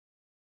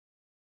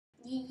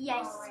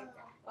Yes.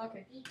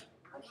 Okay.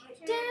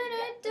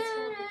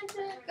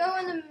 Go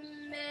in the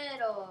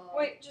middle.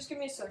 Wait, just give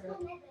me a second.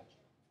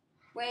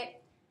 Wait.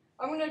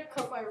 I'm gonna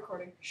cut my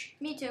recording. Shh.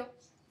 Me too.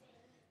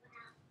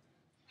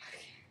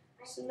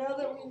 So now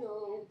that we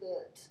know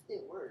that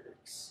it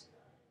works.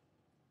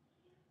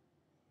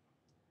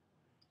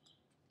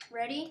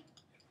 Ready?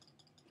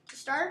 To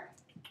start?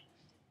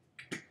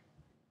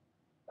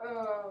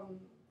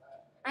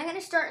 I'm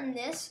gonna start in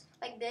this,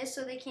 like this,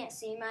 so they can't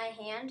see my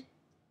hand.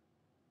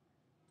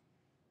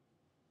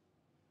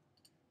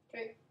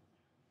 Okay.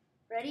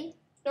 Ready?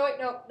 No, wait,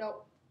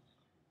 no.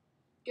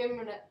 Give him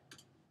a minute.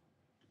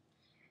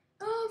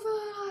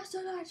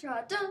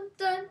 Dun,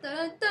 dun,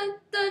 dun, dun,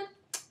 dun.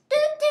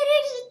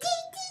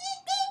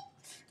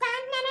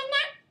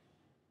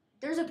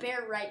 There's a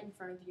bear right in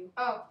front of you.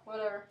 Oh,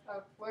 whatever.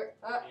 Oh, where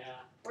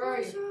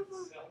are you?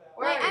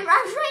 Wait, I'm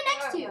right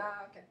next to you.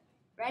 Okay.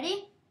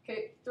 Ready?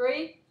 Okay,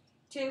 3,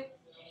 2,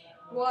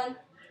 1,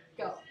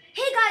 go.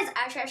 Hey guys,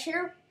 Ash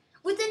here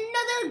with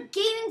another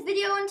gaming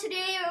video, and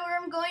today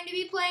I'm going to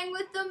be playing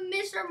with the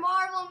Mr.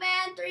 Marvel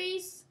Man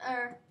 3.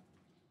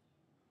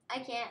 I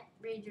can't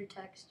read your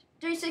text.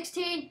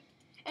 316,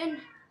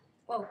 and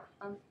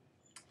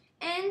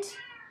and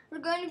we're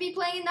going to be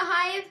playing in the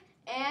Hive,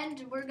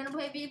 and we're going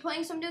to be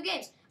playing some new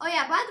games. Oh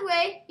yeah, by the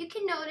way, you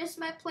can notice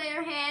my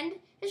player hand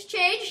has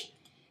changed,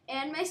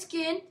 and my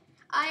skin.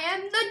 I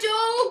am the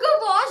dog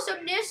of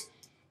awesomeness.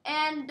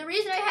 And the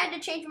reason I had to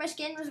change my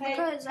skin was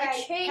because I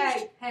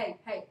changed.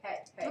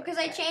 Because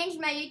I changed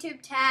my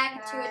YouTube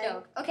tag to a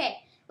dog.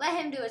 Okay, let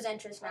him do his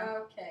entrance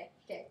now. Okay.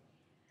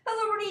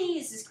 Hello,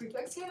 buddies. This is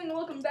CreepX Gaming, and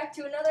welcome back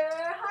to another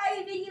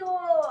Hive video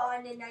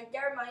on the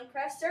Nightmare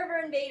Minecraft Server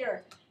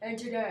Invader. And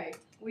today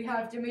we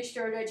have the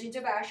Mr. Legends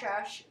of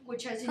Ash,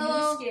 which has a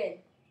new skin.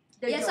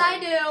 Yes, I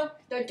do.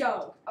 The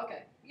dog.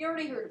 Okay, you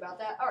already heard about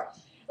that. All right,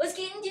 let's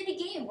get into the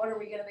game. What are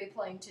we gonna be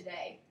playing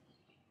today?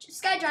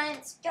 Sky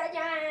Giants. Sky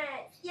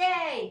Giants!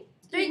 Yay!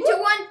 3, 2,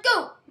 1,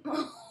 go!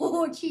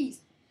 Oh, jeez.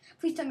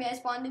 Please tell me I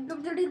spawned in.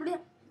 Oh,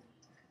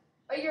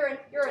 you're in.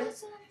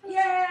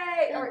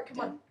 Yay! Alright, come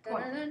on.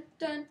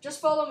 Just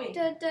follow me.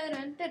 Okay.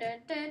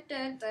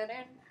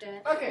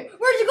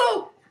 Where'd you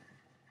go?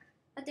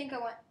 I think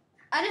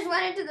I just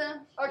went into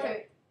the...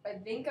 Okay. I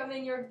think I'm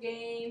in your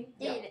game.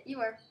 Yeah, you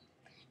were.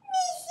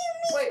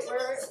 Wait,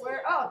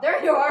 where? Oh,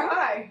 there you are.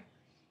 Hi.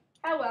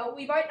 Hello.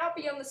 We might not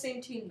be on the same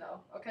team,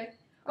 though. Okay?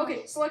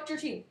 Okay, select your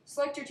team.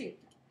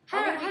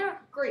 How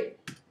green.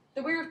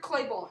 The weird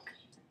clay block.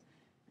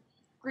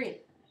 Green.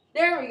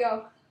 There we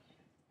go.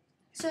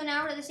 So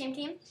now we're the same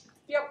team?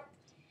 Yep.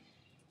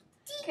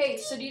 Okay,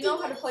 so do you know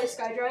how to play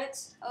Sky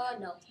Giants?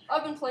 No.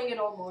 I've been playing it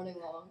all morning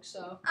long,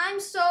 so. I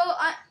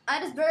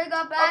just barely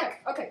got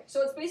back. Okay,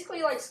 so it's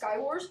basically like Sky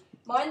Wars.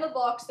 Mind the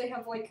blocks, they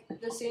have like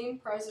the same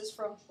prizes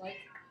from like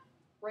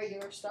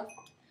regular stuff.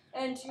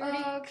 And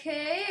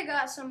okay, I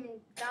got some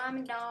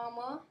diamond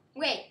dama.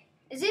 Wait,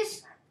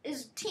 is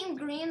Team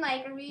Green,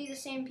 like, are we the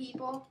same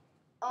people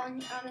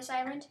on this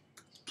island?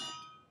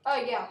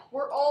 Yeah,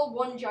 we're all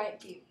one giant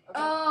team. Okay?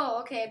 Oh,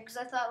 okay, because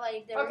I thought,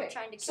 like, they were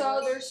trying to kill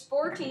us. So there's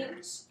 4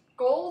 teams,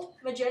 gold,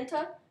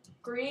 magenta,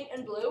 green,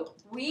 and blue.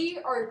 We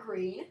are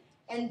green,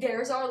 and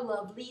there's our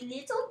lovely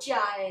little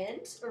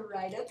giant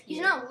right up here.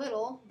 He's not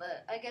little,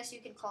 but I guess you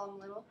could call him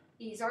little.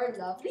 He's our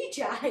lovely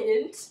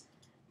giant.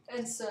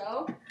 And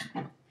so...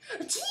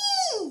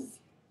 Jeez!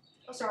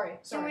 Oh, sorry.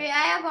 Don't worry,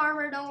 I have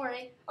armor, don't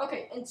worry.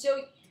 Okay, and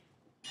so...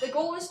 The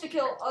goal is to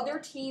kill other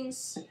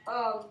teams,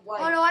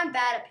 like... Oh, no, I'm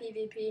bad at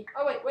PvP.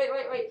 Oh,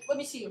 wait. Let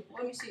me see you.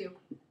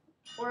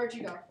 Where'd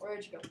you go?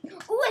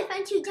 Oh, I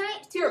found 2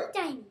 giants. Here.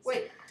 Diamonds.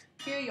 Wait.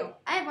 Here you go.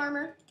 I have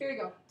armor. Here you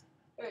go.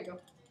 There you go.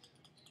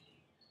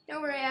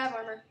 Don't worry, I have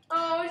armor.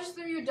 Oh, I just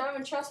threw you a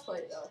diamond chest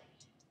plate, though.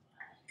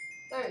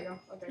 There you go.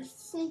 Okay.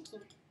 Thank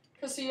you.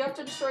 Because so you have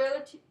to destroy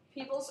other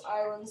people's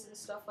islands and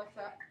stuff like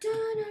that.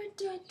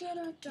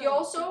 You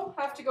also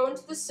have to go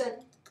into the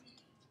center.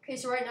 Okay,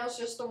 so right now it's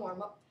just the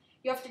warm-up.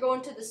 You have to go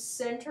into the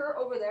center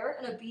over there,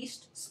 and a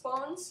beast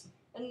spawns.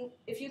 And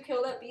if you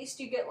kill that beast,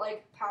 you get,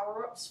 like,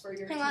 power-ups for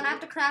your team. Hang on, I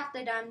have to craft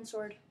the diamond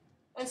sword.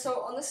 And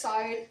so on the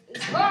side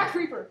is... Ah,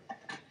 creeper!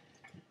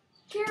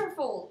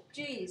 Careful!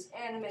 Jeez,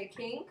 anime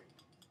king.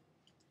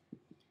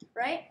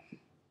 Right?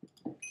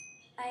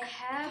 I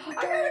have I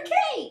got a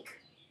cake!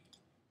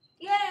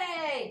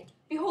 Yay!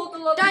 Behold the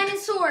lovely... Diamond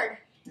sword!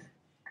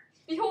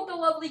 Behold the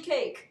lovely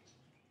cake.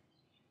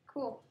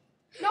 Cool.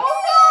 No!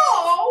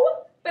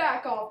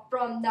 Back off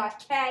from the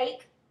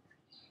cake.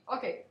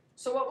 Okay,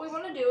 so what we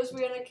want to do is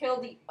we're going to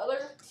kill the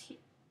other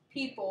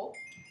people,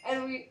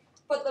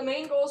 but the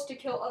main goal is to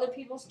kill other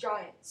people's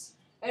giants.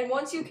 And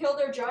once you kill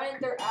their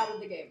giant, they're out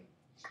of the game.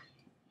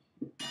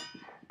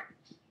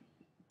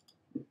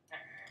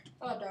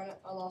 Oh, darn it,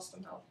 I lost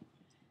some health.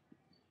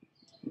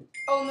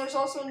 Oh, and there's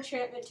also an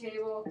enchantment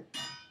table.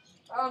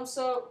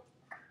 So...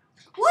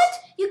 What?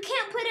 You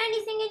can't put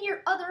anything in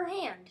your other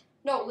hand.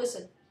 No,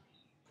 listen.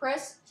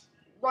 Press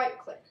right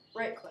click.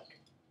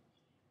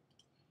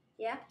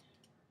 Yeah?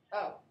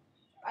 Oh.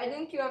 I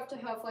think you have to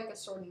have, like, a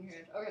sword in your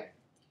hand. Okay.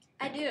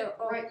 I do.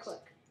 Oh. Right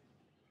click.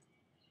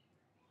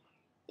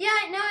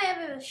 Yeah, now I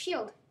have a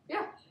shield.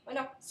 Yeah, I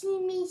know. See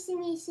me.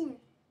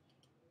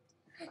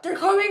 They're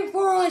coming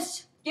for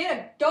us. Get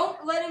him.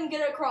 Don't let him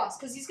get across,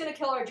 because he's going to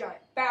kill our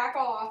giant. Back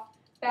off.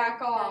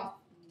 Back.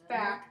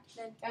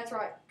 That's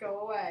right. Go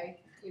away.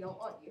 We don't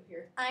want you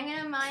here. I'm going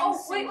to mine.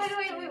 Oh, wait. I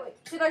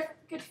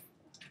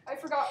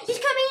forgot. He's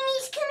coming.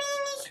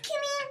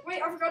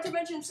 Wait, I forgot to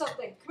mention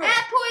something. Come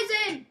here.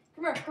 Poison.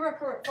 Come here.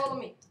 Follow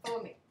me. I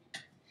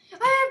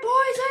have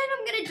poison.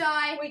 I'm going to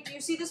die. Wait, do you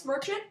see this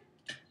merchant?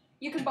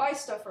 You can buy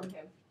stuff from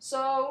him.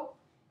 So,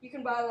 you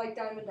can buy, like,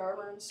 diamond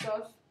armor and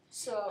stuff.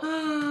 So,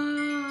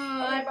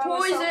 I have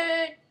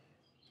poison.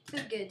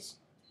 Good goods.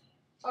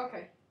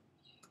 Okay.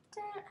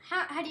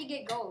 How do you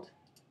get gold?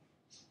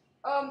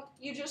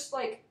 You just,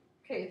 like,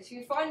 okay, so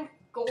you find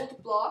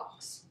gold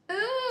blocks.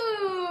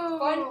 Ooh.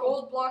 Find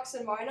gold blocks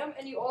and mine them,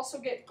 and you also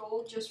get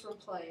gold just from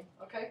playing,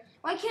 okay?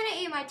 Why can't I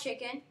eat my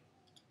chicken?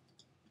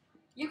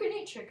 You can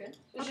eat chicken.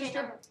 Okay,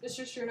 It's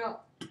just you're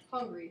not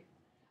hungry.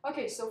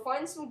 Okay, so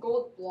find some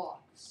gold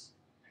blocks.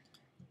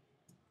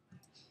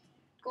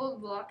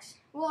 Gold blocks.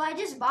 Well, I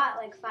just bought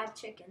like 5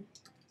 chicken.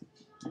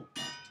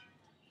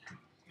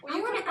 Well,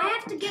 I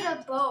have to get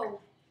a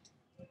bow.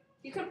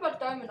 You could have bought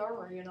diamond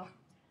armor, you know.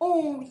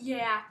 Oh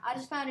yeah, I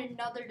just found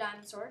another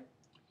diamond sword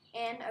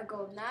and a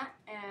gold knot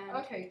and.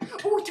 Okay.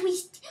 Oh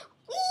twist!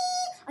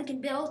 Whee! I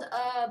can build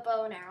a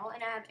bow and arrow,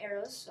 and I have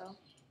arrows, so.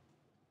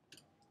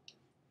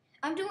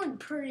 I'm doing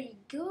pretty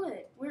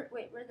good. Where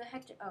the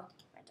heck did? Oh,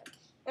 right there.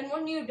 And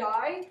when you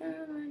die,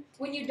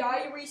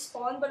 you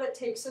respawn, but it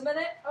takes a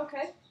minute.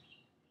 Okay.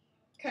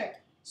 Okay.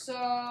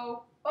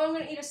 So, I'm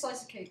gonna eat a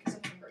slice of cake because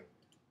I'm hungry.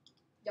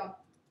 Yum.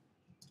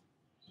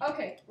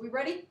 Okay, we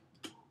ready?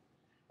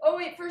 Oh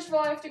wait, first of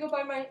all, I have to go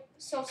buy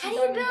myself some.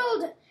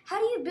 How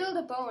do you build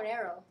a bow and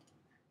arrow?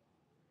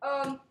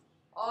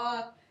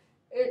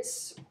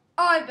 It's.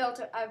 Oh, I built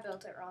it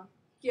wrong.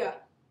 Yeah.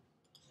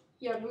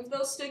 Yeah, move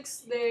those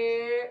sticks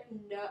there.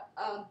 No,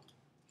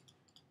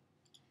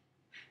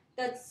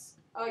 that's.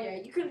 Oh yeah,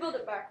 you can build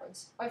it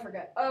backwards. I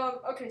forget.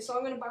 Okay, so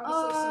I'm gonna buy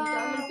myself some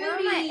diamond where are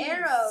booties. my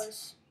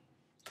arrows?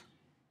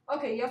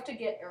 Okay, you have to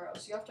get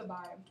arrows. You have to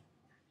buy them.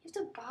 You have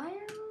to buy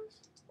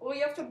arrows? Well,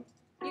 you can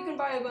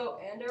buy a bow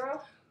and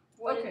arrow.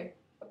 What Okay,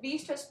 a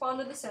beast has spawned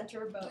in the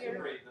center, but. It's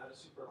great, not a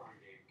super long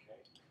game,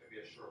 okay?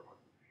 Maybe a short one.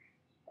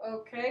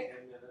 Okay.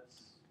 10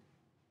 minutes.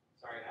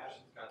 Sorry,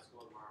 Ashton's got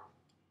school tomorrow.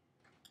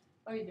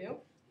 Oh, you do?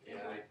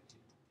 Yeah,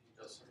 he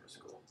does summer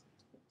school.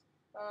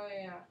 Oh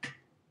yeah.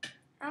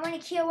 I want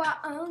to kill our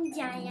own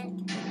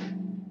giant.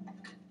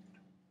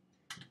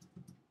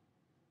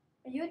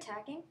 Are you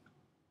attacking?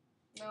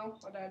 No,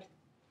 I died.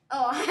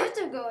 Oh, I have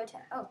to go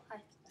attack. Oh,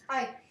 hi.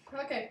 Hi.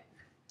 Okay.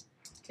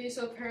 Okay,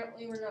 so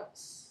apparently we're not.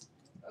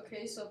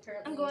 Okay, so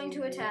apparently I'm going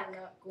to attack.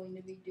 We're not going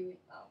to be doing.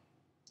 Oh.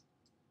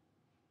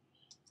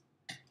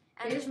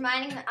 I'm just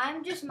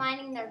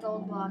mining their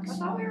gold blocks. I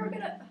thought we were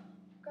gonna.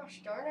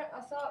 Gosh darn it!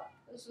 I thought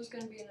this was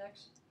gonna be an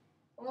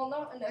well,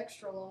 not an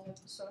extra long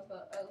episode,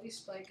 but at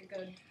least like a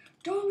good.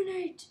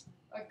 Dominate.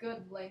 A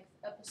good length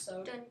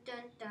episode. Dun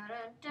dun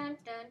dun dun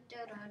dun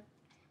dun dun.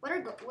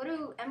 What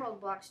do emerald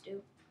blocks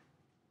do?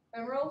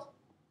 Emerald?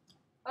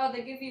 Oh,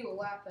 they give you a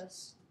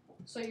lapis,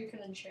 so you can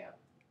enchant.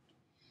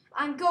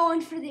 I'm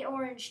going for the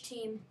orange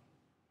team.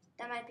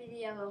 That might be the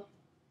yellow.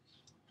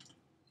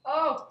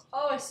 Oh,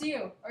 I see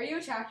you. Are you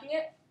attacking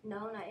it?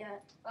 No, not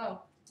yet.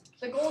 Oh,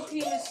 the gold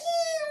team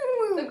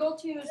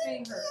is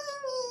being hurt.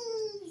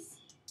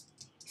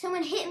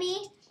 Someone hit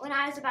me when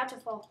I was about to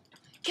fall.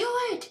 Kill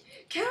it!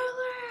 Kill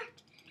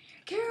it!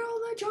 Kill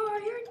the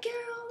giant!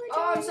 Kill the giant!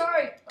 Oh, I'm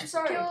sorry.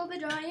 Kill the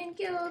giant!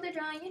 Kill the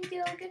giant!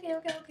 Kill!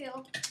 Kill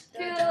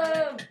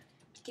him!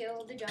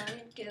 Kill the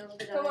giant! Kill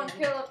the giant! Come on,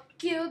 kill him!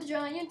 Kill the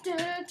giant!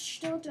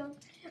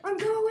 I'm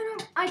going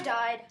up! I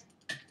died.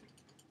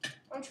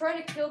 I'm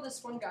trying to kill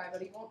this one guy,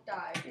 but he won't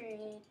die.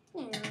 Okay.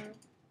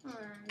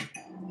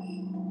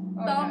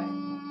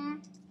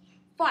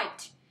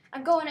 Fight!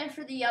 I'm going in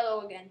for the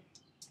yellow again.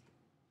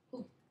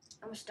 Ooh,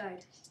 I almost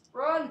died.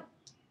 Run!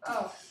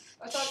 Oh,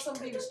 I thought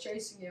somebody was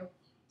chasing you.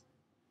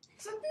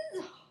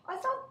 I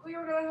thought we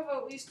were gonna have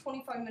at least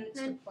 25 minutes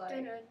to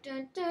play.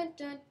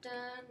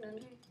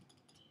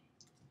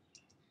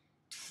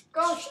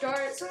 Gosh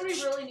darn it, somebody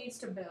really needs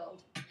to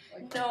build.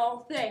 Like,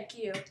 no, thank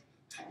you.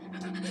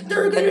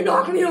 They're gonna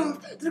knock me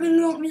off!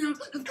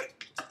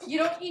 You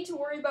don't need to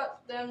worry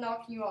about them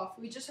knocking you off.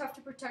 We just have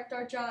to protect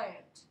our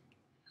giant.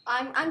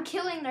 I'm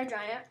killing their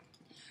giant.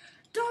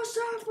 Don't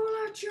stop for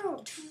that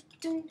joke.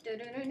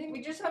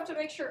 We just have to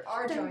make sure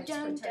our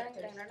giant's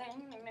protected.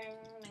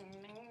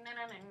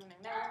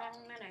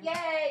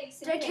 Yay!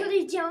 Did I kill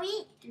his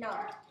giant? No.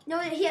 No,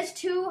 he has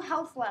 2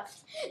 health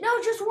left. No,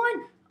 just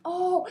 1.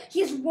 Oh,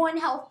 he has 1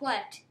 health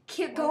left.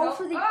 Go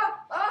for the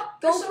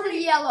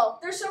yellow.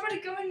 There's somebody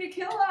going to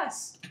kill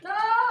us. No!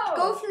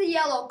 Go for the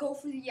yellow. Go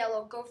for the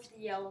yellow. Go for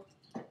the yellow.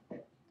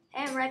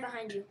 And right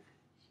behind you.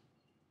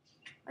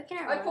 Why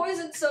can't I run? I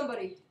poisoned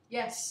somebody.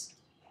 Yes.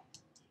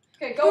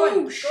 Okay, go in.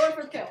 Go in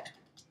for the kill.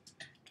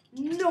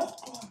 No.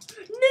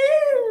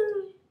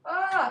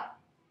 Ah!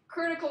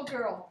 Critical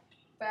girl.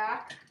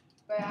 Back.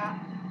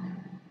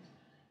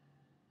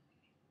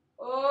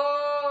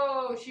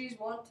 Oh, she's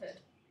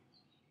wanted.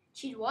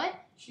 She's what?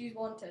 She's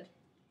wanted.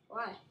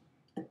 Why?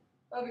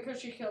 Oh, because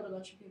she killed a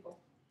bunch of people.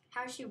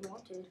 How is she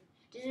wanted?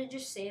 Did it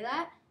just say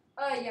that?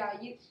 Yeah,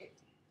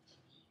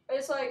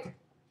 it's like...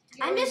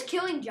 I'm just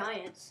killing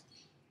giants.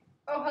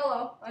 Oh,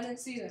 hello. I didn't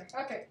see you there.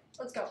 Okay,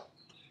 let's go.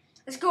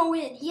 Let's go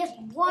in. He has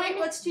one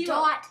let's team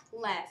dot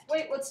left.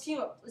 Wait, let's team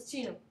up. Let's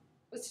team up.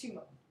 Let's team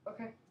up.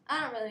 Okay.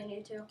 I don't really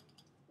need to.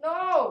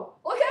 No!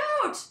 Look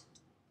out!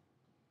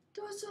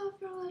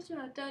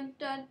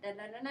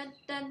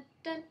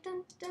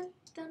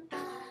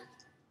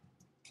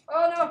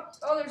 Oh no!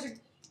 Oh, there's a...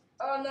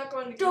 Oh, I'm not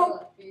going to kill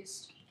that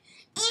beast.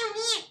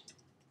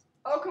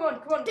 Oh, come on,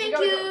 come on. Thank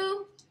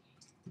you.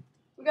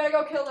 We gotta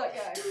go kill that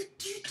guy.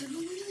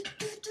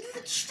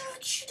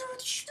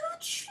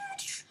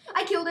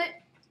 I killed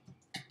it.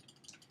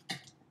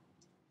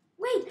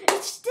 Wait,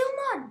 it's still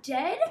not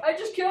dead? I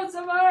just killed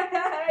somebody.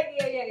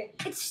 yeah.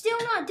 It's still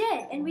not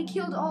dead, and we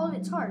killed all of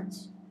its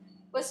hearts.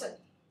 Listen,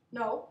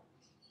 no.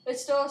 It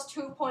still has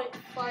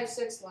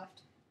 2.56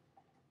 left.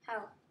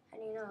 How? How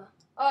do you know?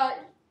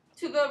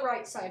 To the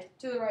right side.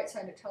 To the right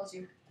side, it tells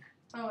you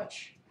how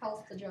much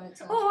health the giants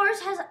have. Oh, ours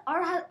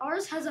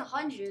has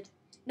 100.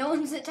 No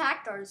one's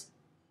attacked ours.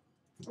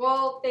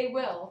 Well, they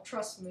will.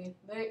 Trust me.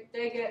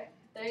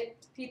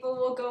 People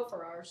will go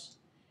for ours.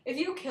 If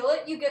you kill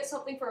it, you get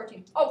something for our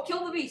team. Oh,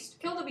 kill the beast.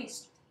 Kill the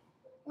beast.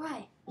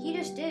 Why? He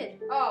just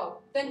did.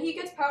 Oh, then he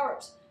gets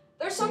powers.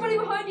 There's somebody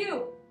behind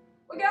you.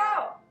 Look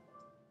out.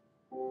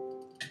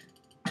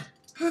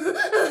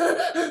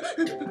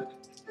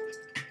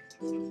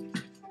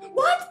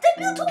 What? They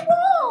built a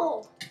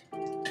wall!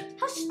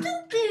 How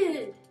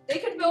stupid! They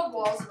can build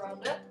walls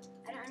around it.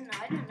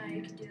 I didn't know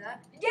you could do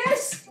that.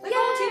 Yes! The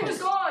whole team is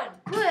gone.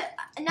 But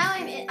now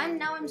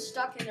I'm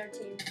stuck in their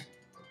team.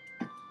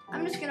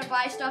 I'm just gonna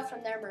buy stuff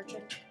from their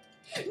merchant.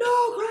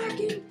 No,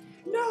 Kraken!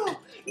 No!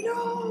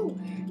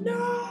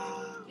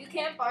 You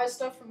can't buy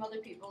stuff from other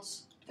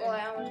people's. Well,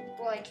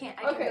 I can't.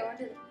 I can go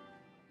into.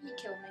 He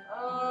killed me.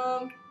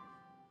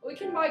 We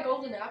can buy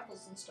golden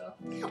apples and stuff.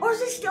 Or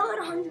is it still at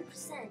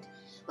 100%?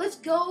 Let's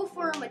go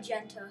for a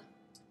magenta.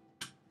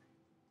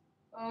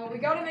 We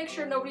gotta make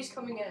sure nobody's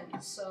coming in.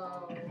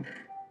 So.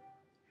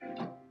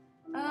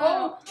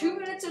 2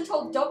 minutes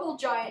until double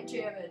giant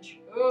damage.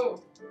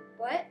 Oh.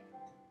 What?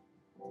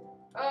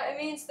 It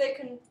means they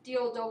can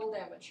deal double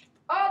damage.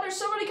 Oh, there's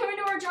somebody coming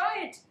to our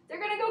giant. They're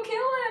gonna go kill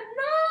him.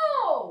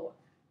 No!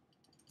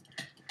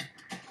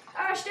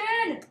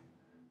 Ashton!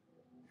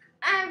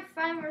 I have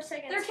 5 more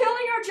seconds. They're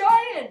killing our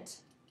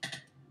giant.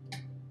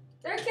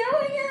 They're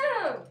killing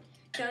him.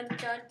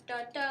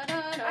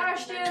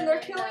 Ashton, they're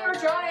killing our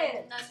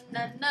giant.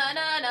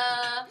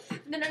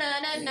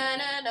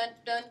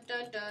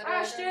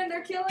 Ashton,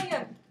 they're killing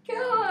him.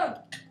 Kill him.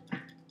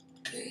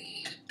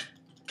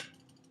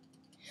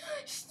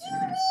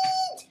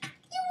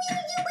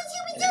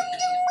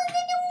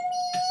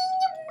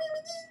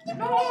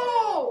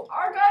 No!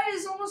 Our guy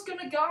is almost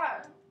gonna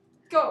die.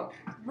 Go.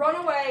 Run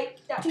away.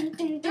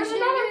 There's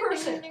another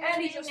person.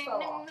 And he just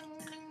fell off.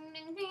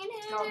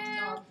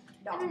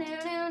 No.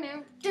 She's an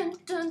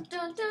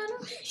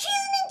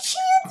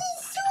enchanted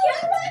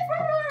sword!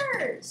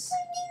 Fires!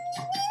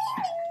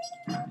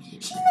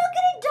 She's not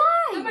gonna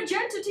die! The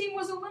magenta team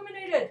was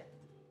eliminated.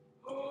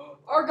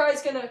 Our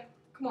guy's gonna...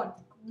 Come on.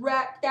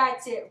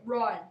 That's it.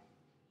 Run.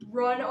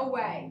 Run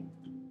away.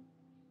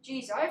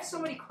 Jeez, I have so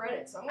many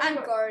credits. I'm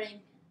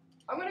guarding.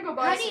 I'm gonna go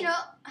buy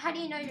How do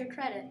you know your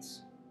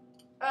credits?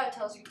 It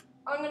tells you.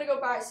 I'm gonna go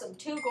buy some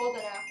 2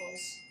 golden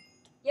apples.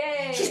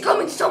 Yay! She's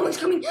coming! Someone's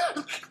coming!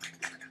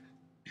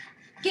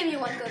 Give me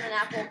 1 golden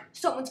apple.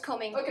 Someone's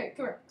coming. Okay,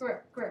 come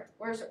here.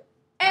 Where's it?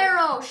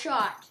 Arrow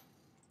shot!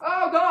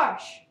 Oh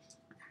gosh!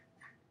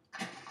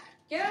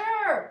 Get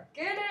her!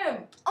 Get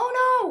him! Oh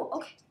no!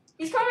 Okay.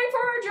 He's coming for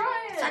our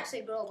giant! It's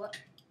actually bro, but...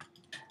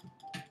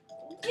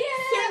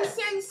 Yeah!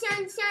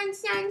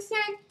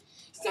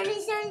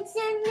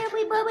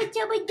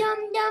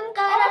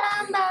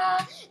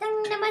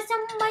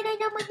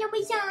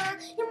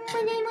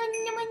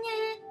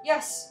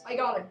 Yes, I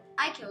got him.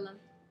 I killed him.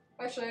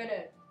 Actually, I did.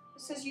 It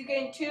says you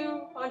gain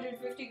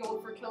 250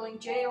 gold for killing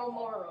J.L.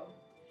 Morrow.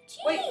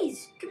 Jeez! Wait,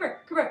 come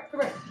here.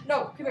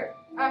 No, come here.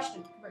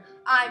 Ashton, come here.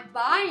 I'm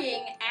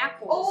buying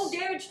apples. All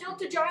damage dealt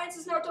to giants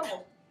is now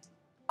doubled.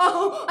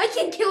 Oh, I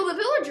can kill the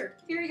villager.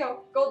 Here you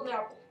go, golden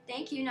apple.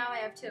 Thank you, now I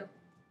have 2.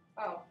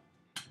 Oh,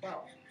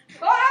 well.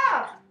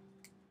 Ah!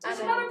 There's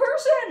another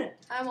person!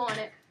 I want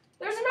it.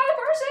 There's another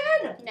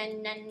person! There's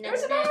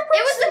There's another person!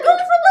 It was the girl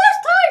from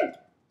last time!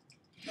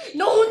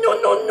 No! And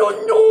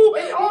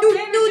all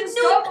damage is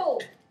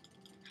doubled!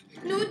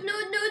 Nude.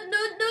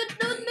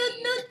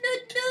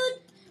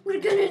 We're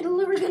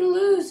gonna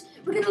lose.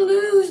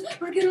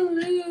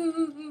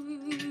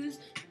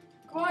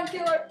 Come on,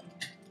 killer.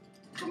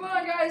 Come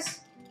on,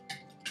 guys.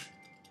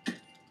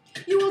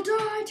 You will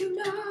die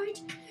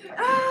tonight.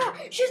 Ah,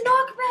 she's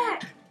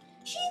knockback.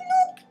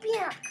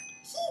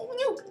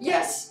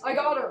 Yes, I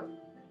got her.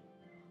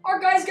 Our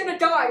guy's gonna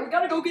die. We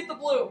gotta go get the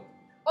blue.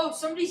 Oh,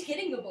 somebody's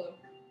hitting the blue.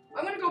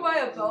 I'm gonna go buy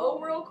a bow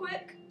real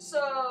quick.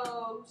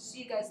 So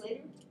see you guys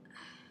later.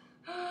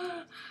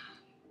 I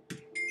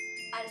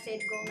just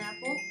ate the golden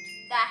apple.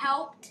 That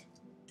helped.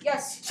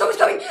 Yes. Someone's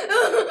coming!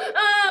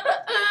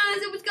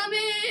 Someone's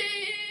coming!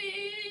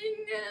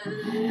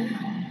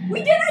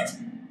 We did it!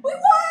 We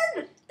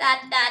won! Da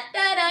da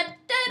da da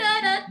da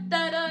da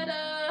da da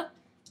da.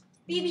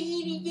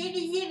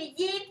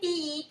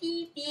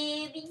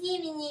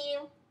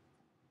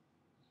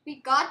 We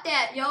got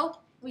that, yo.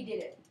 We did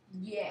it.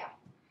 Yeah.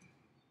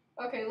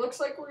 Okay, looks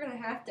like we're gonna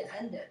have to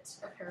end it,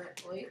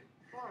 apparently.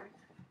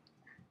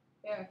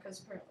 Yeah, because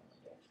apparently.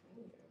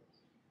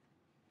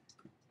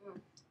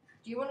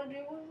 Do you want to do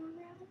one more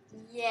round?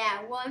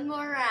 Yeah, one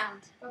more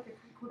round. Okay,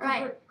 quick,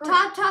 Right, hurry.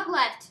 top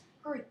left.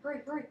 Hurry.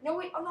 No,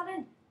 wait, I'm not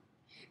in.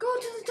 Go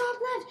to the top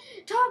left.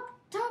 Top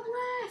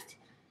left.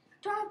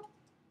 Top.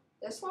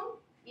 This one?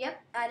 Yep,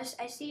 I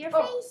see your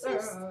Oh, faces.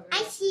 there.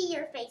 I see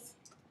your face.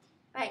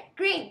 Right,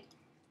 green.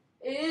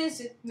 Is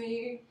it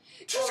me?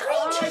 Choose Oh,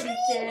 green. Choose I'm green.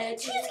 dead.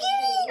 Choose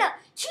green.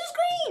 Choose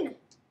green.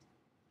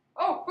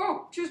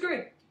 Oh, choose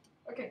green.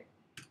 Okay.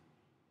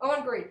 I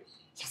want green.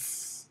 Yes.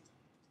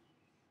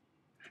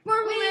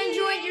 Marvel,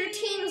 enjoyed your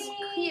team's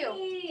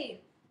cue.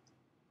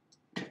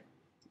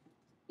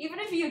 Even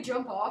if you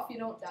jump off, you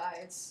don't die.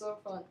 It's so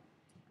fun.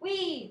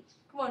 Wee!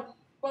 Come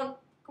on,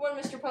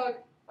 Mr. Pug.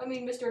 I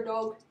mean, Mr.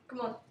 Dog.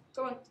 Come on.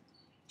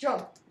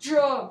 Jump!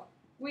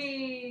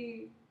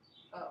 Wee!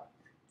 Oh.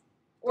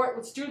 Alright,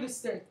 let's do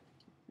this thing.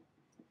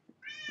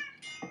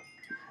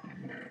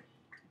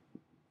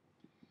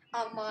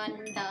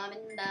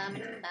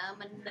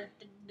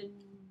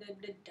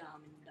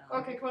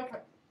 Okay, come on.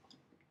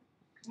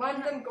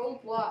 Mine them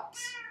gold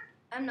blocks.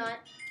 I'm not.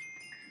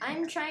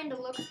 I'm trying to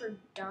look for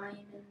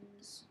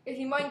diamonds. If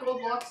you mine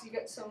gold blocks, you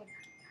get some,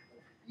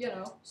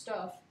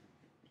 stuff.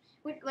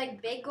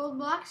 Like big gold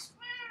blocks?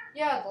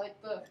 Yeah,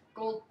 like the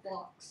gold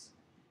blocks.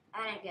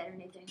 I didn't get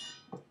anything.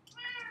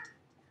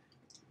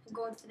 I'm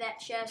going for that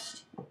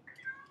chest.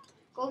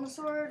 Golden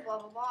sword, blah,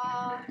 blah,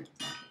 blah.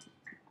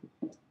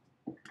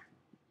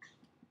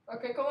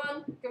 Okay, come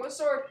on. Give us a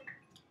sword.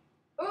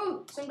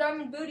 Ooh, some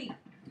diamond booty.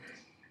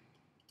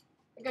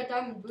 I got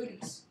diamond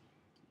booties.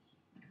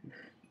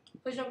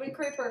 Please don't be a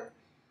creeper.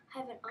 I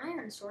have an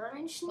iron sword.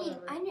 I just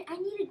Whatever. I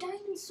need a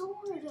diamond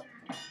sword.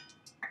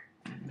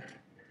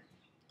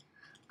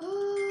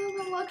 Oh,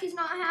 my luck is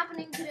not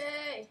happening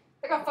today.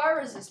 I got fire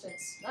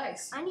resistance.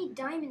 Nice. I need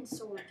diamond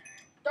sword.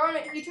 Darn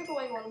it, he took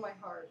away one of my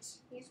hearts.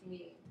 He's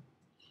mean.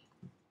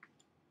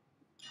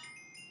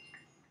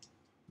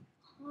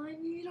 I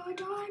need a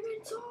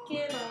diamond sword.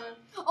 Come on.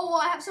 Oh,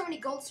 well, I have so many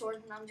gold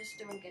swords and I'm just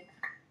doing good.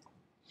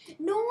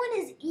 No one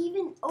is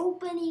even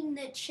opening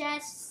the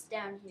chests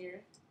down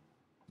here.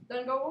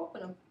 Then go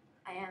open them.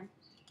 I am.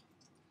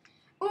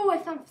 Oh, I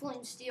found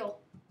flint steel.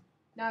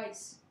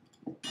 Nice.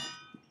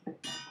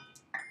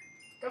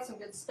 Got some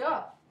good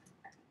stuff.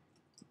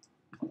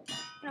 I'm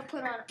gonna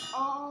put on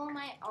all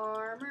my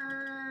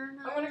armor.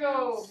 I'm gonna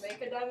go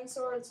make a diamond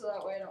sword so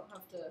that way I don't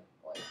have to,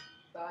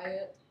 buy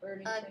it or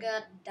anything. I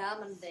got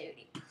diamond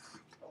booty.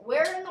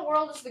 Where in the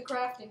world is the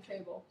crafting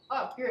table?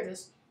 Oh, here it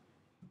is.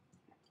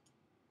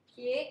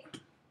 Okay.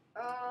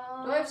 Do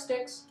I have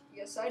sticks?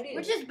 Yes, I do.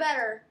 Which is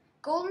better,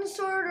 golden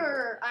sword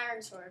or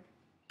iron sword?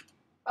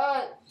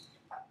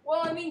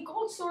 Well, I mean,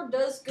 gold sword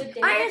does good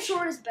damage. Iron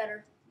sword is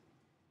better.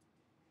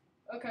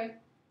 Okay.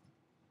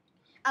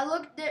 I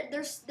looked.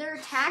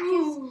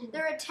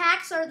 Their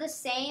attacks are the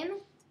same,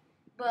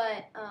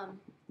 but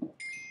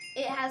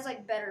it has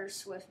better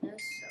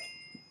swiftness.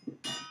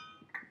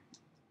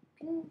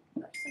 So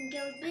got some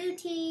gold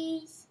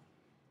booties.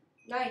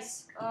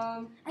 Nice.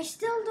 I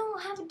still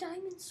don't have a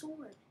diamond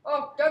sword.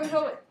 Oh, diamond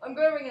helmet. I'm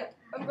grabbing it.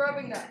 I'm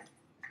grabbing that.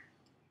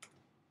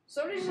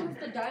 Somebody just left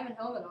the diamond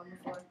helmet on the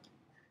floor.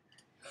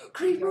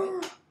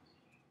 Creeper.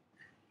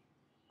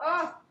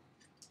 Ah.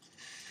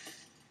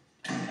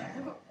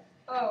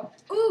 Oh,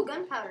 Ooh,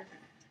 gunpowder.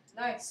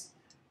 nice.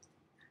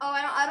 Oh,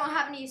 I don't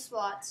have any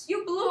slots.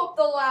 You blew up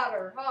the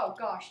ladder. Oh,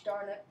 gosh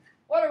darn it.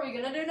 What are we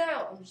going to do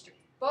now? I'm Mr.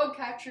 Bug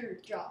Catcher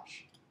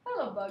Josh.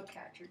 Hello, Bug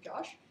Catcher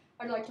Josh.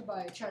 I'd like to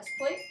buy a chest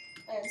plate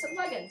and some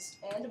leggings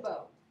and a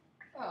bow.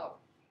 Oh,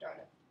 darn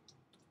it.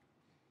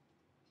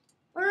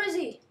 Where is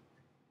he?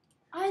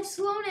 I have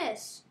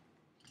slowness.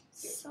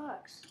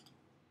 Sucks.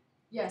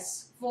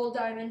 Yes, full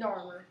diamond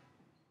armor.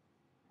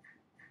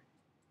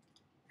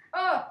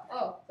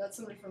 Oh, that's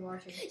somebody from our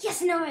team.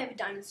 Yes, now I have a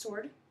diamond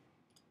sword.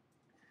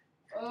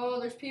 Oh,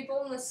 there's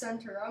people in the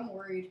center. I'm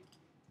worried.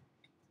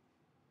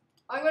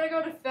 I'm gonna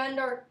go defend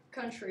our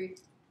country.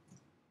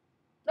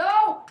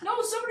 No,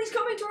 somebody's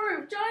coming to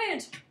our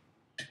giant.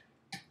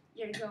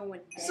 You're going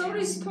down.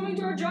 Somebody's coming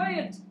to our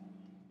giant.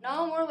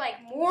 No, more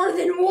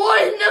than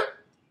one.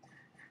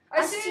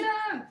 I see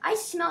them. I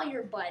smell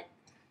your butt.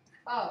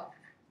 Oh.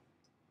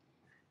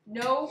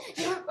 No.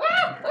 Sorry.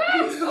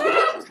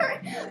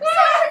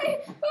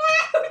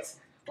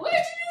 Why'd you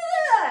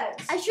do that?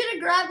 I should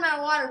have grabbed my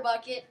water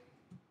bucket.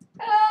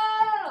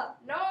 Ah!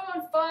 Now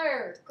I'm on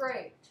fire.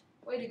 Great.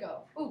 Way to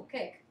go. Ooh,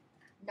 cake.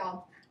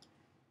 Nom.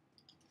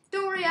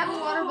 Don't worry, I have a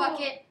water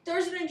bucket.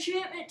 There's an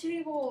enchantment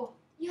table.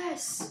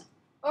 Yes.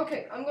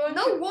 Okay, I'm going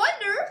No to...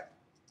 wonder.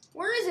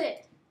 Where is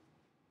it?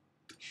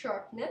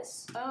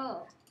 Sharpness.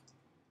 Oh.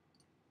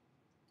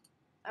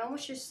 I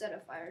almost just set a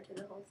fire to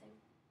the whole thing.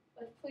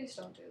 Please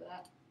don't do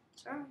that.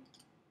 Sorry.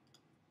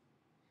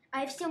 I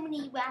have so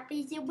many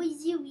weapons and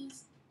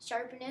wizards.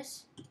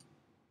 Sharpness.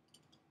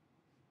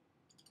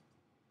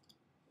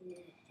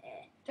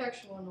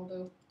 Protection one will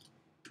do.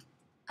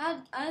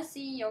 I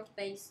see your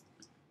face.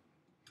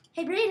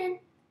 Hey, Brayden.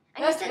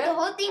 I'm gonna set the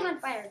whole thing on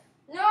fire.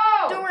 No!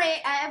 Don't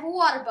worry, I have a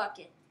water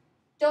bucket.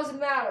 Doesn't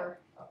matter.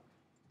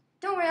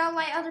 Don't worry, I'll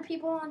light other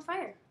people on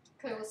fire.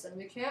 Okay, listen,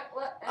 we can't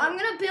let... I'm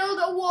gonna build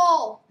a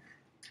wall.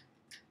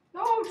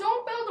 No,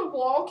 don't build a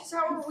wall, because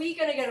how are we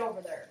gonna get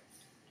over there?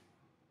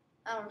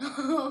 I don't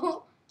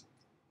know.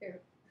 Here.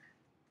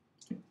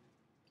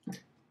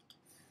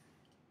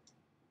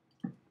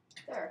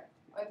 There.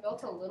 I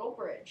built a little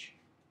bridge.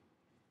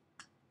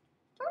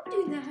 Don't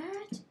do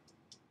that.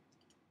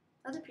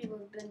 Other people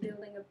have been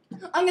building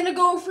a... I'm gonna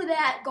go for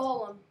that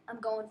golem. I'm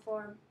going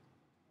for him.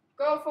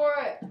 Go for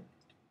it.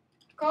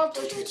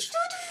 Accomplish it.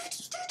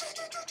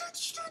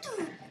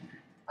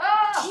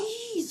 Ah!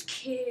 Jeez,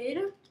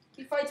 kid.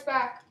 He fights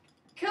back.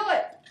 Kill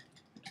it.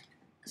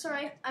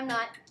 Sorry, I'm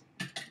not.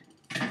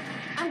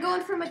 I'm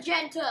going for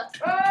magenta.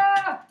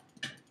 Ah!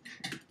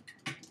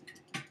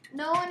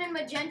 No one in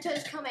magenta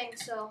is coming,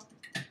 so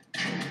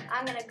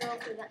I'm gonna go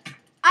for that.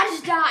 I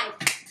just died.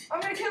 I'm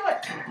gonna kill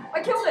it.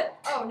 I killed it.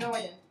 Oh, no,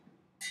 I didn't.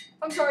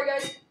 I'm sorry,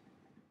 guys.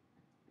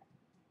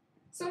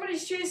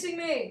 Somebody's chasing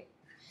me.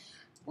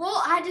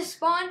 Well, I just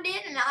spawned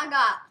in and I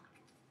got...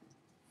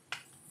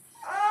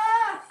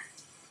 Ah!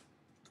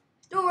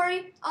 Don't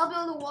worry, I'll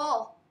build a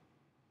wall.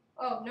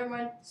 Oh, never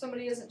mind.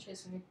 Somebody isn't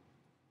chasing me.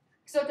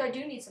 Except I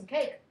do need some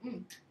cake. I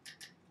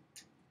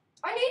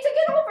need to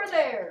get over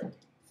there.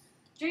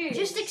 Jeez.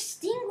 Just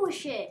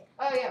extinguish it.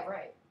 Oh, yeah,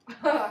 right.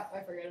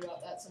 I forget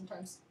about that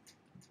sometimes.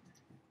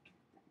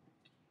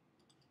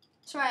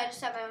 Sorry, I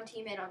just have my own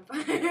teammate on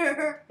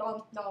fire.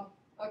 Nom.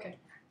 Okay.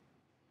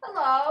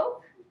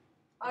 Hello.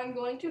 I'm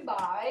going to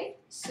buy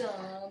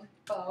some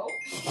bow.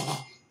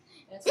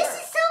 This is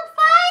so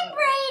fun,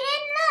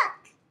 Brayden.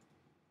 Look.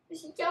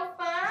 This is so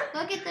fun.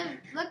 Look at them.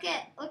 Look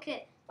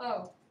at.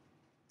 Oh.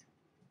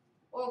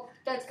 Well,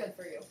 that's good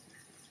for you.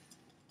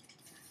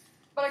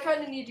 But I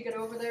kind of need to get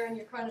over there, and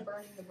you're kind of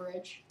burning the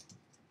bridge.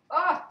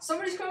 Ah,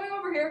 somebody's coming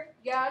over here.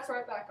 Yeah, it's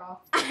right back off.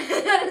 Why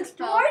did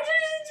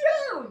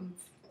you jump?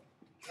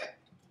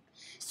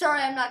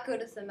 Sorry, I'm not good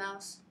with the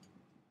mouse.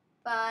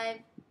 5,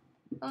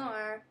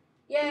 4,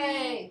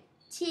 Yay!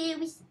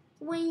 2,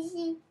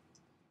 1.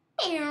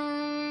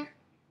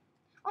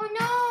 Oh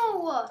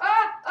no!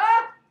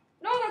 Ah!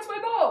 No, that's my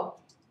bow!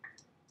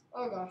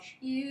 Oh gosh.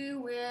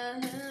 You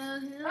will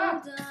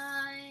Ah.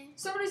 die.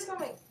 Somebody's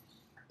coming.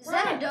 Is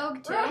that a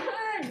dog too?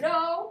 Run!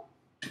 No!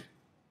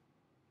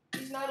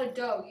 He's not a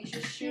dog, he's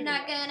just shooting. You're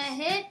not gonna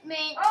hit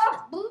me.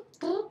 Ah! Boop,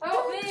 boop,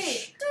 Help boop.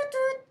 me.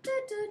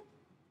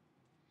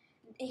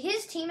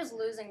 His team is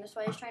losing, that's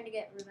why he's trying to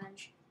get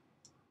revenge.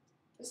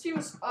 This team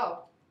is...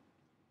 Oh.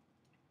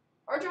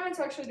 Our giant's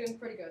actually doing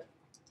pretty good.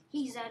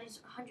 He's at his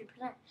 100%.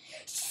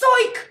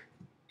 Psych!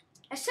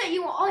 I set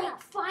you all on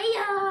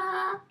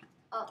fire!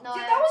 Oh, no,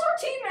 Dude, that was our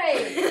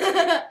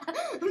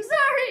teammate! I'm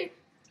sorry!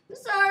 I'm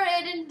sorry,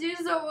 I didn't do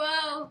so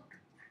well.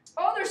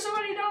 Oh, there's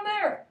somebody down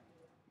there!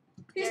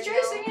 He's There's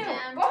chasing no you!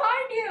 him.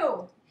 Behind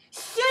you!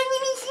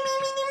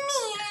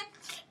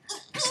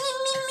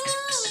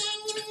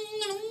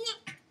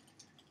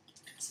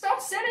 Stop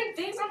setting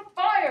things on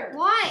fire!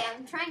 Why?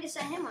 I'm trying to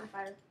set him on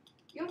fire.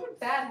 You have a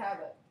bad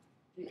habit.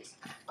 Jeez.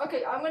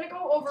 Okay, I'm gonna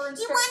go over and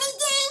start...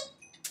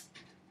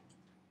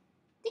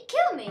 They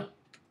kill me.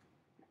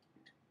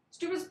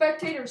 Stupid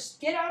spectators,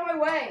 get out of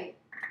my way!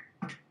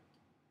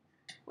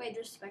 Wait,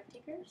 there's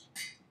spectators?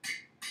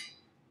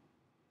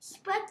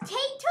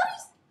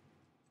 Spectators?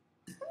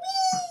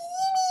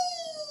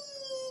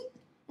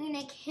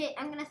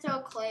 I'm gonna throw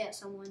clay at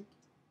someone.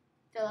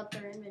 Fill up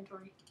their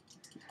inventory.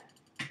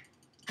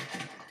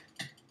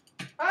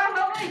 Ah,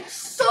 help me!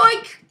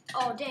 Psych!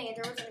 Oh, dang it,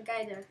 there wasn't a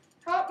guy there.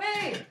 Help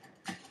me!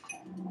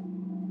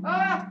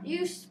 Ah!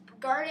 You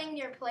guarding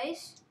your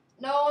place?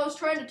 No, I was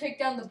trying to take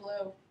down the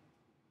blue.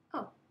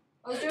 Oh.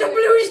 I was The doing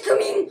blue is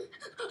coming!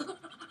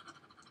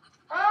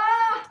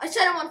 Ah! I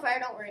set him on fire,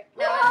 don't worry.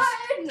 Now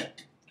I Run!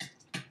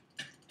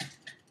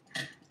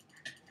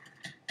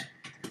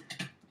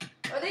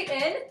 Are they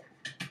in?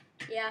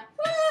 yeah.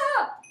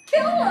 Ah!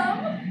 Kill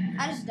them!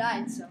 I just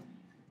died, so.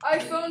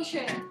 iPhone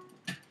chain.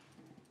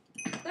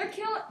 They're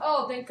killing.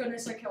 Oh, thank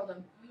goodness I killed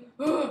him.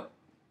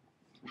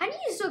 How do you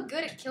get so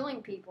good at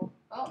killing people?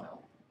 I don't know.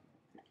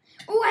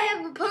 Oh, I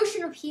have a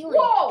potion of healing.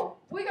 Whoa!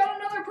 We got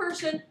another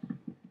person.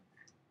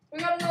 We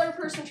got another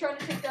person trying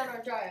to take down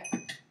our giant.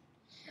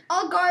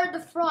 I'll guard the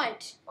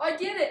front. I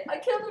did it. I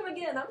killed him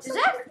again. I'm so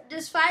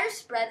Does fire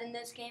spread in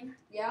this game?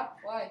 Yeah?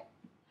 Why?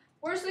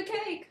 Where's the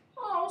cake?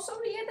 Oh,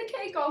 somebody ate the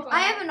cake all gone.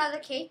 I have another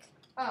cake.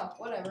 Oh,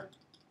 whatever.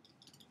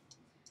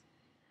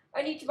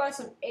 I need to buy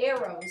some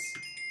arrows.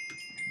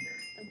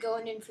 I'm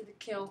going in for the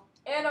kill.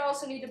 And I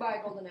also need to buy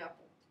a golden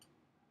apple.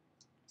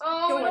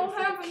 Oh, Going I don't for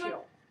the have enough.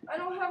 kill. I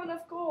don't have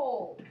enough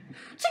gold.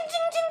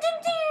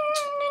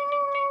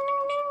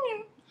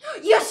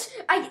 Yes,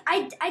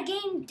 I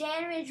gained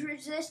damage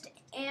resist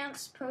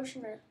ants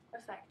potion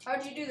effect.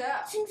 How'd you do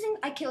that? Sing sing.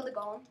 I killed the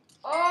golem.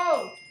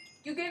 Oh,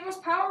 you gave us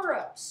power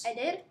ups. I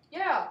did.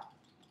 Yeah,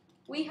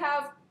 I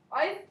have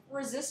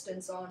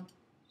resistance on.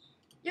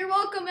 You're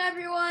welcome,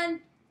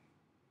 everyone.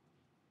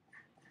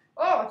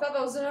 Oh, I thought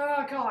that was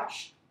oh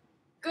gosh.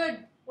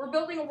 Good. We're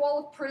building a wall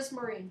of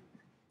prismarine.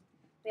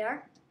 We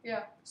are.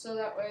 Yeah, so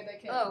that way they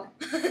can. Oh.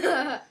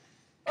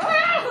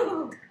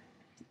 Oh!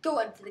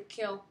 Going for the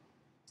kill.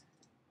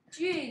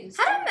 Jeez.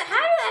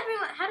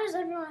 How does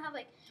everyone have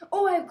like?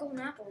 Oh, I have golden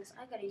apples.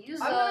 I gotta use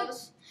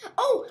those.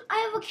 Oh, I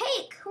have a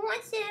cake. Who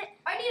wants it?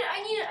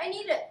 I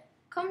need it.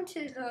 Come to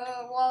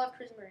the wall of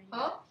prismarine.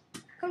 Huh?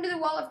 Come to the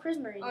wall of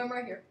prismarine. Oh, I'm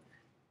right here.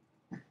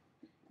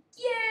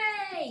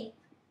 Yay!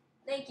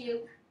 Thank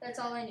you. That's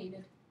all I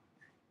needed.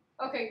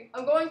 Okay,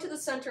 I'm going to the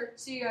center.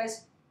 See you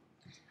guys.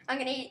 I'm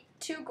gonna eat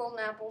 2 golden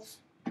apples.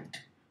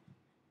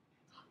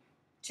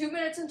 2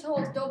 minutes until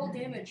it's double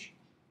damage.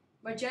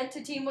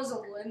 Magenta team was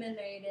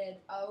eliminated.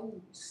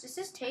 Oh. This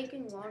is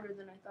taking longer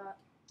than I thought.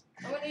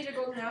 I'm gonna eat a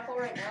golden apple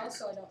right now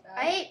so I don't die.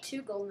 I ate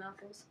 2 golden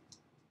apples.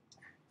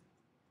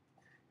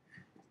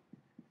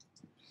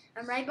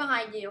 I'm right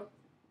behind you.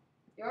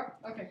 You are?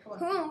 Okay, come on.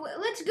 Come on,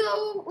 let's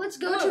go. Let's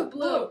go to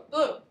blue.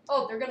 Blue.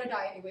 Oh, they're gonna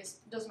die anyways.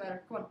 Doesn't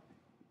matter. Come on.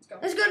 Let's go.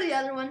 Let's go to the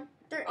other one.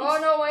 Oh,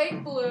 no,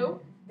 wait. Blue.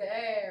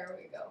 There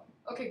we go.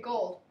 Okay,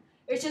 gold.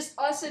 It's just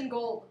us and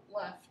gold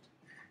left.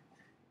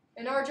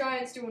 And our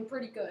giant's doing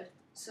pretty good.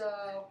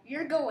 So,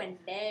 You're going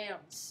down,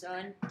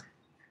 son.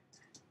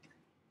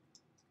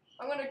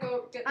 I'm gonna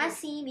go get I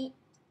see me.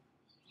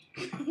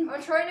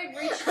 I'm trying to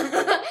reach.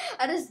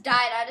 I just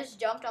died. I just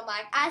jumped on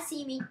like, I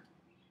see me.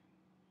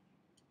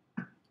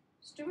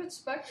 Stupid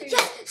spectator.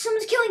 Yes!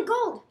 Someone's killing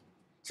gold!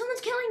 Someone's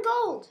killing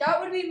gold!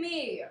 That would be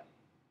me.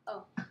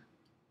 Oh.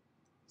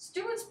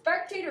 Stupid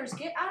spectators,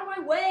 get out of my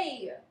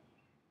way.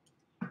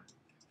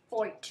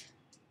 Fight.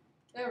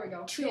 There we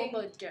go. Till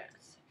the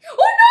death.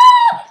 Oh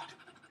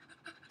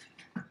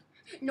no!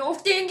 No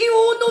thank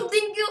you, no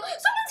thank you.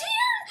 Someone's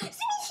here!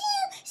 Someone's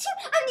here!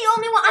 I'm the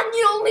only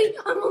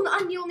one.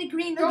 I'm the only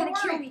green. They're gonna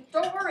kill me.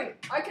 Don't worry.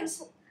 I can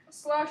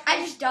slash.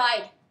 I just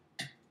died.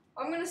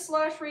 I'm gonna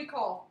slash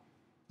recall.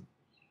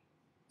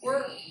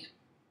 We're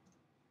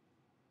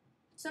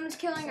Someone's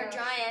killing our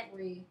giant.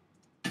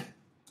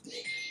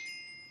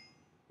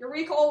 Your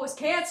recall was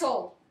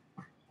canceled.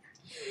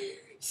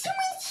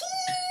 Someone's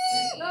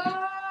here!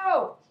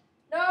 No!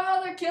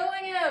 No, they're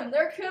killing him.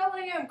 They're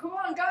killing him. Come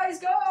on, guys,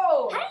 go.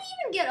 How do you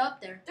even get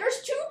up there?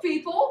 There's 2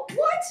 people.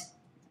 What?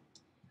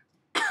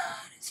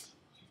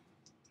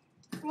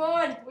 Come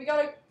on, we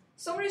gotta.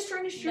 Somebody's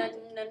trying to shoot.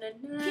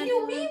 Can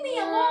you leave me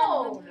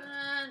alone?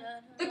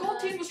 The gold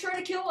team was trying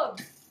to kill him.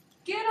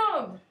 Get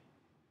him!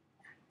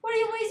 What are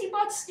you lazy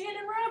butts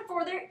standing around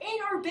for? They're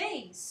in our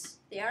base.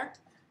 They are?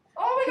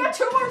 Oh, we got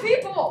 2 more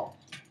people.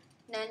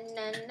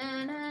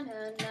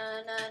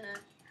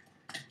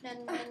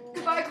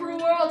 Goodbye, cruel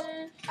world.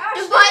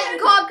 Ashton! Divide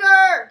and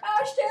conquer!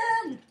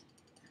 Ashton!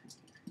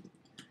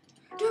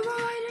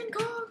 Divide and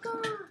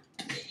conquer!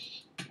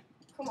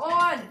 Come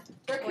on!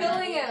 They're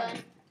killing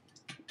him.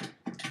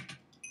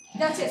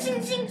 That's it.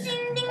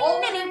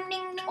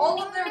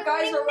 All of their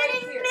guys are right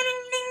here.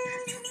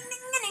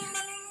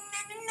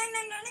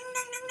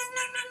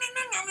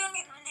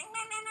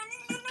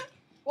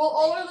 Well,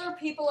 all of their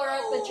people are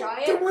at the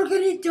giant. Then we're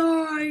gonna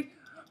die.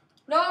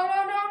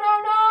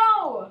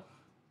 No.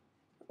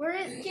 Where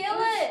is Kill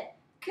it.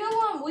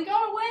 Kill him. We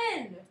gotta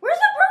win. Where's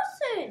the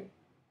person?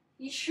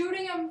 He's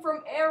shooting him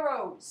from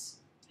arrows.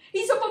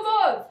 He's up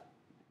above.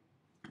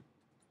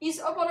 He's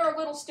up on our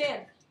little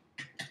stand.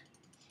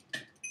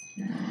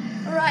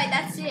 Alright,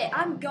 that's it.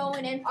 I'm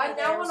going in for I'm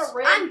theirs. now on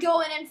a I'm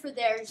going in for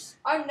theirs.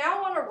 I'm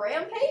now on a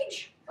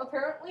rampage,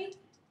 apparently.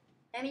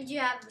 That means you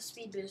have the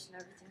speed boost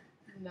and everything.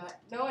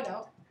 No, I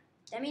don't.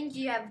 That means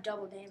you have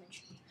double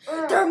damage.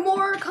 Ugh. There are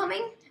more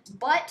coming,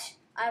 but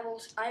I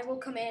will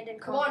command and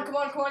conquer. Come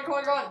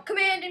on.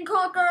 Command and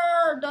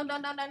conquer! Dun,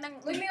 dun, dun, dun,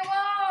 dun. Leave me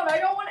alone. I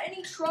don't want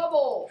any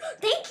trouble.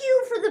 Thank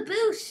you for the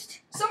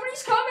boost.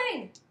 Somebody's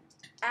coming.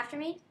 After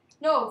me?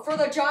 No, for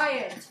the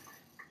giant.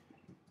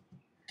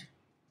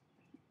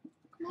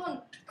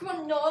 Come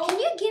on, no. Can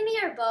you give me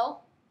your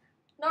bow?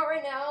 Not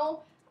right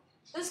now.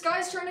 This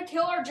guy's trying to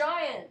kill our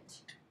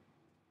giant.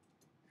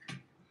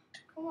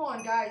 Come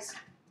on, guys.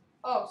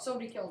 Oh,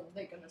 somebody killed him,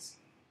 thank goodness.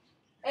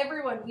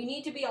 Everyone, we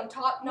need to be on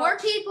top notch. More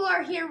people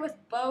are here with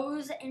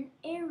bows and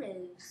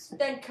arrows.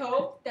 Then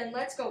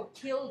let's go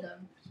kill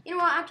them. You know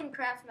what? I can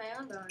craft my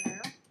own bow and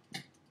arrow.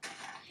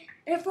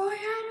 If I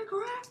had a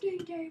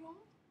crafting table.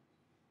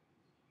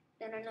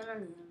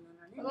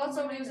 I thought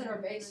somebody was in our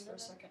base for a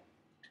second.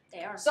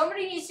 They are.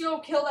 Somebody needs to go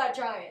kill that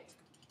giant.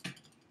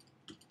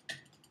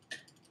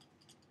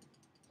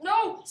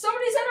 No!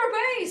 Somebody's in our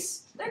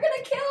base! They're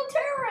gonna kill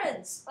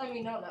Terrence! I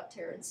mean, no, not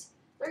Terrence.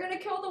 They're gonna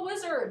kill the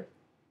wizard.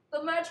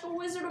 The magical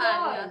Wizard of I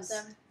got Oz.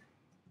 them.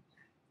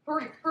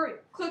 Hurry, hurry.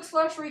 Click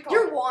slash recall.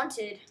 You're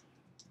wanted.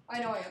 I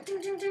know I am.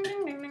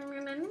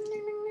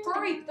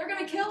 Hurry, they're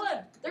gonna kill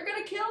him. They're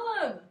gonna kill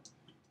him.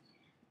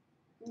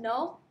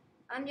 No,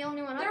 I'm the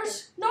only one up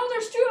There's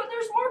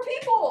more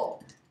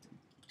people.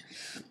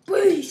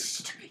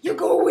 Beast, you're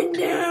going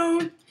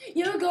down.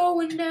 You're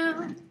going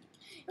down.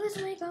 It was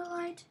like a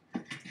light.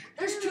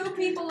 There's 2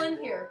 people in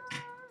here.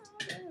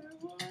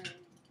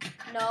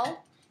 No,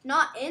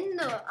 not in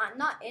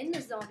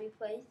the zombie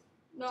place.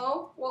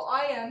 No, well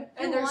I am,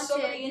 and You're there's wanted.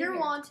 somebody in You're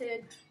here.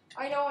 wanted.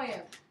 I know I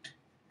am.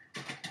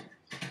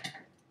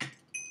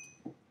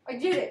 I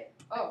did it.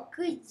 Oh.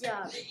 Good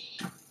job.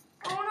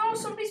 Oh no,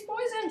 somebody's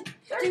poisoned.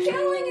 They're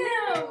killing him.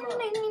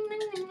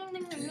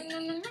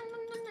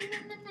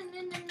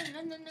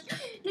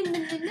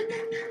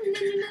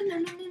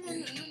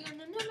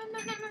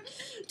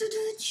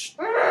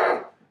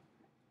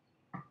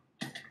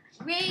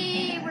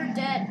 We're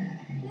dead.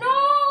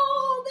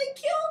 No, they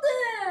killed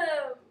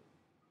him.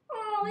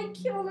 Oh, they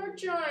killed our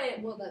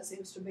giant. Well, that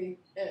seems to be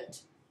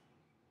it.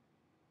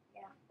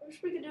 Yeah. I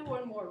wish we could do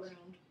one more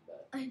round,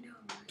 but I know.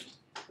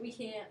 we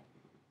can't.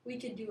 We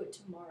could do it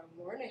tomorrow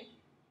morning.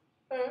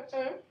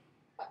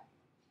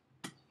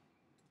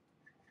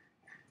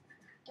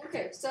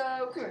 Okay,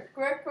 so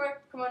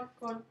come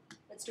on.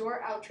 Let's do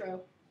our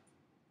outro.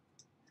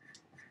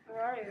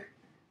 Where are you?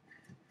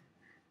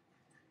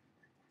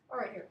 All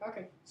right, here.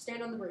 Okay,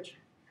 stand on the bridge.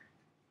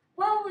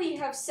 Well, we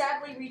have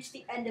sadly reached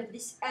the end of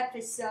this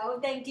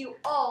episode. Thank you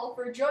all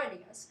for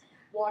joining us.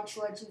 Watch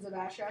Legends of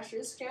Ash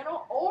Ash's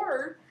channel,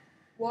 or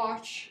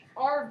watch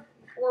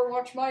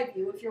my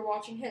view if you're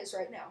watching his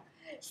right now.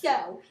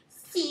 So,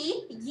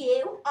 see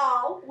you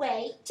all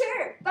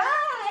later. Bye.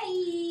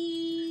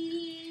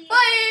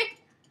 Bye.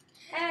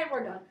 And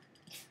we're done.